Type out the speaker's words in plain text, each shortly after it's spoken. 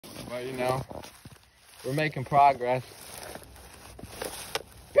But you know, we're making progress.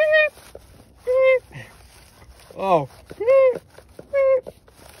 Oh.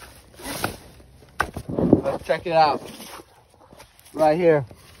 Let's check it out. Right here.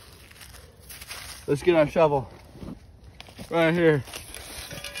 Let's get our shovel. Right here.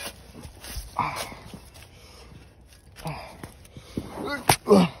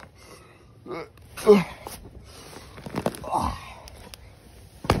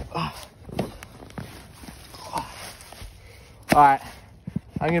 Alright,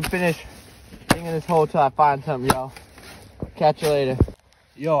 I'm gonna finish digging this hole till I find something, yo. Catch you later.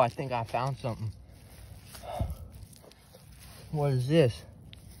 Yo, I think I found something. What is this?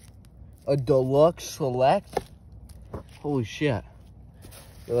 A deluxe select? Holy shit.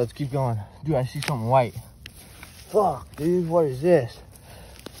 Yo, let's keep going. Dude, I see something white. Fuck, dude, what is this?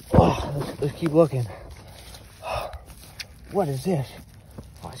 Oh, let's keep looking. What is this?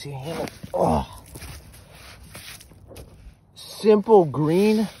 Oh, I see a handle. Oh. Simple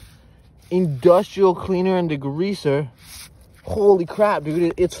green industrial cleaner and degreaser. Holy crap,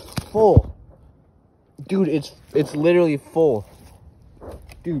 dude, it's full. Dude, it's literally full.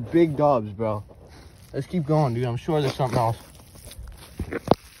 Dude, big dubs, bro. Let's keep going, dude. I'm sure there's something else.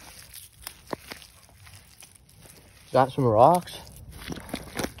 Got some rocks.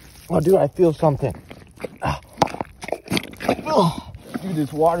 Oh, dude, I feel something. Oh, dude,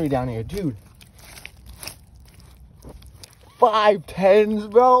 it's watery down here, dude. 5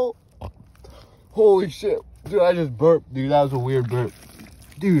 10s, bro. Holy shit. Dude, I just burped, dude. That was a weird burp.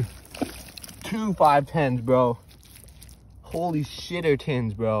 Dude, 2 5 10s, bro. Holy shitter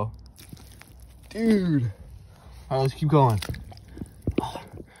tins, bro. Dude. All right, let's keep going.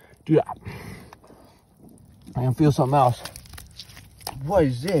 Dude, I can feel something else. What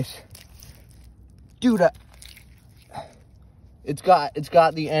is this? Dude, it's got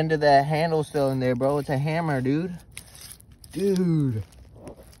the end of the handle still in there, bro. It's a hammer, dude. Dude,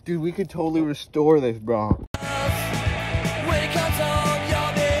 we could totally restore this, bro.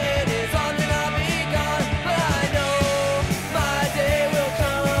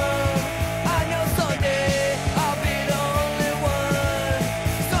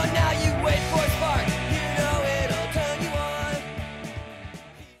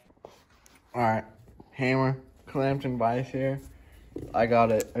 All right, hammer, clamped in vise here. I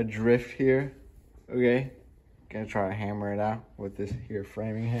got a drift here, okay? Gonna try to hammer it out with this here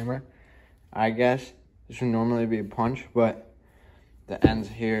framing hammer. I guess this would normally be a punch, but the ends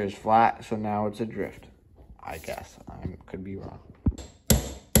here is flat, so now it's a drift. I guess, I could be wrong.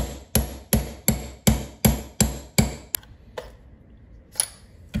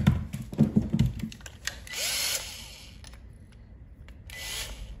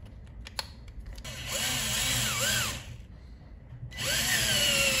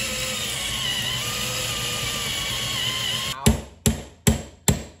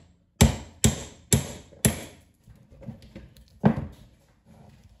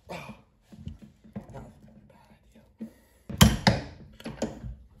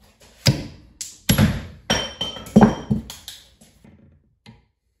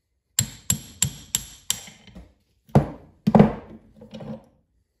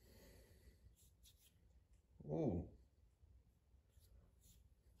 Ooh.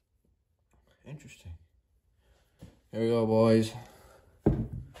 Interesting. Here we go, boys.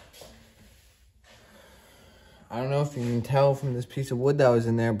 I don't know if you can tell from this piece of wood that was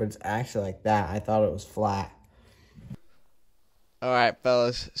in there, but it's actually like that. I thought it was flat. Alright,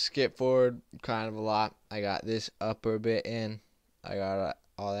 fellas, skip forward kind of a lot. I got this upper bit in. I got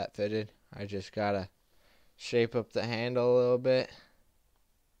all that fitted. I just gotta shape up the handle a little bit.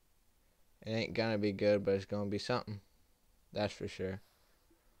 It ain't gonna be good, but it's gonna be something. That's for sure.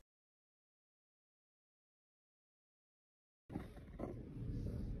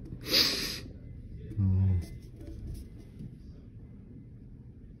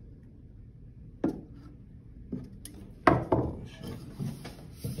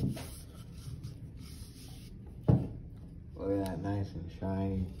 Look at that, nice and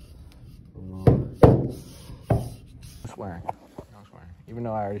shiny. No swearing. No swearing. Even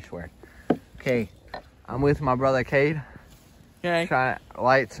though I already swear. Okay, I'm with my brother Cade. Okay. Trying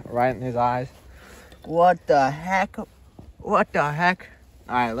lights right in his eyes. What the heck? What the heck?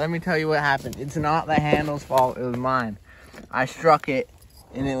 Alright, let me tell you what happened. It's not the handle's fault, it was mine. I struck it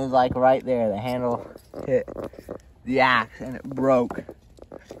and it was like right there. The handle hit the axe and it broke.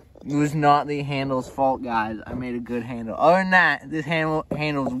 It was not the handle's fault, guys. I made a good handle. Other than that, this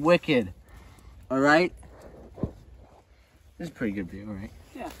handle's wicked. Alright? This is a pretty good view, right?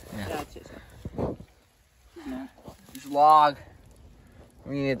 Yeah. I'd say so. This log I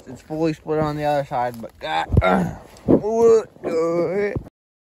mean, it's fully split on the other side, but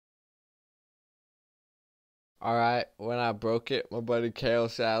Alright, when I broke it, my buddy Kale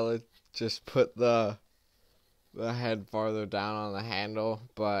Salad just put the head farther down on the handle,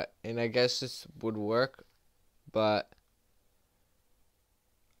 and I guess this would work, but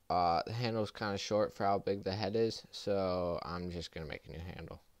the handle's kind of short for how big the head is, so I'm just going to make a new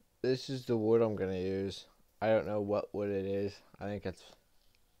handle. This is the wood I'm going to use. I don't know what wood it is. I think it's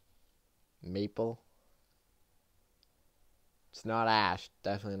maple. It's not ash,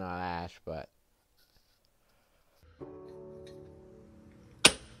 definitely not ash, but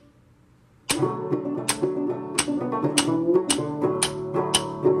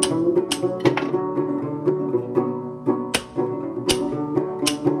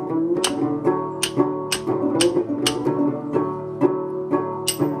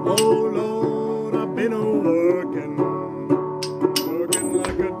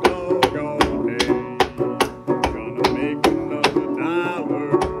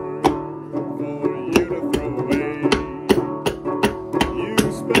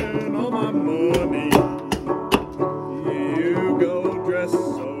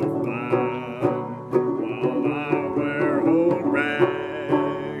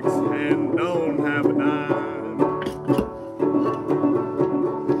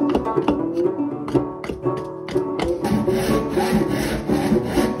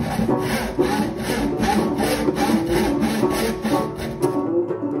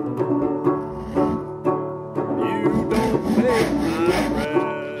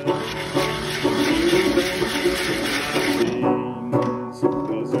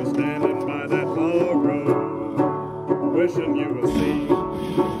wishing you were seen.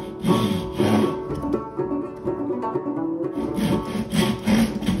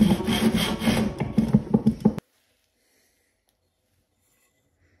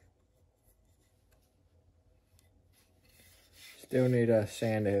 still need to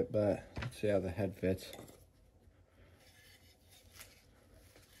sand it, but let's see how the head fits.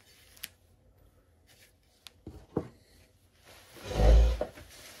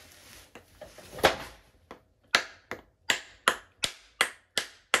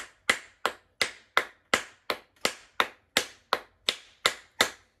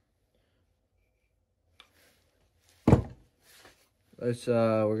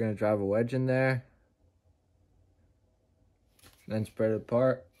 We're gonna drive a wedge in there, then spread it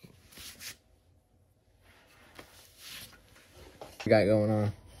apart. What we got going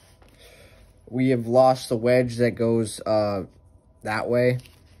on? We have lost the wedge that goes that way,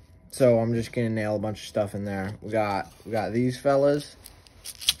 so I'm just gonna nail a bunch of stuff in there. We got these fellas.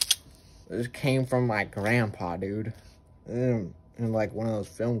 This came from my grandpa, dude, in like one of those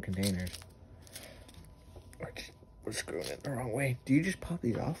film containers. We're screwing it the wrong way. Do you just pop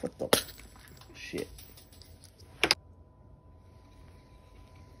these off? What the shit?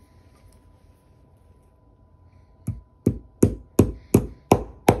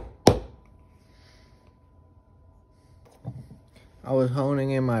 I was honing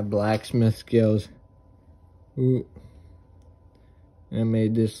in my blacksmith skills. Ooh. And I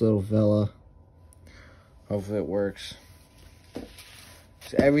made this little fella. Hopefully it works.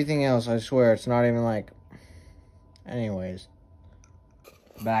 So everything else, I swear, it's not even like... Anyways,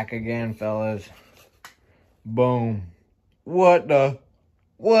 back again, fellas. Boom. What the?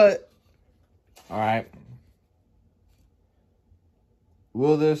 What? Alright.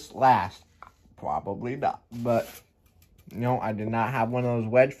 Will this last? Probably not. But, no, I did not have one of those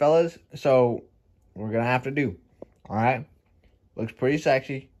wedge fellas, so we're going to have to do. Alright? Looks pretty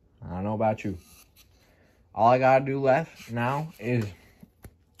sexy. I don't know about you. All I got to do left now is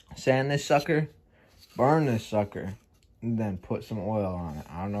sand this sucker, burn this sucker, and then put some oil on it.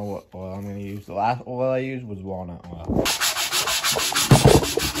 I don't know what oil I'm going to use. The last oil I used was walnut oil. I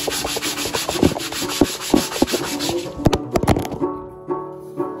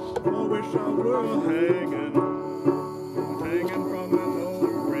wish I were hanging from an old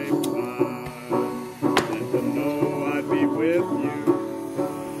grapevine, and to know I'd be with you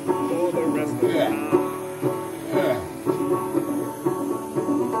for the rest of the time.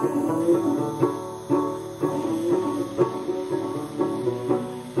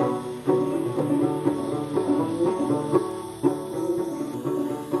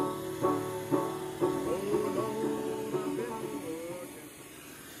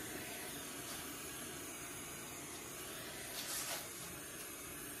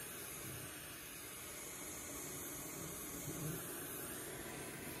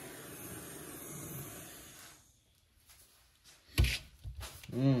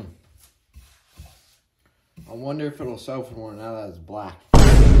 I wonder if it'll sell for more now that it's black.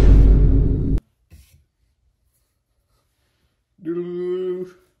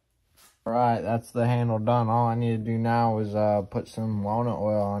 Alright, that's the handle done. All I need to do now is put some walnut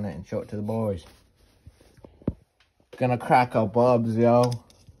oil on it and show it to the boys. Gonna crack our bubs, yo.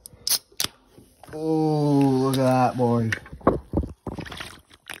 Ooh, look at that, boys.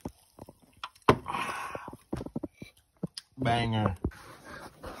 Banger.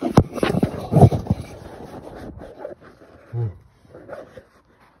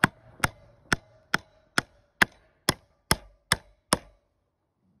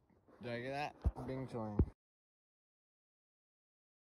 Did I get that? Bing swing.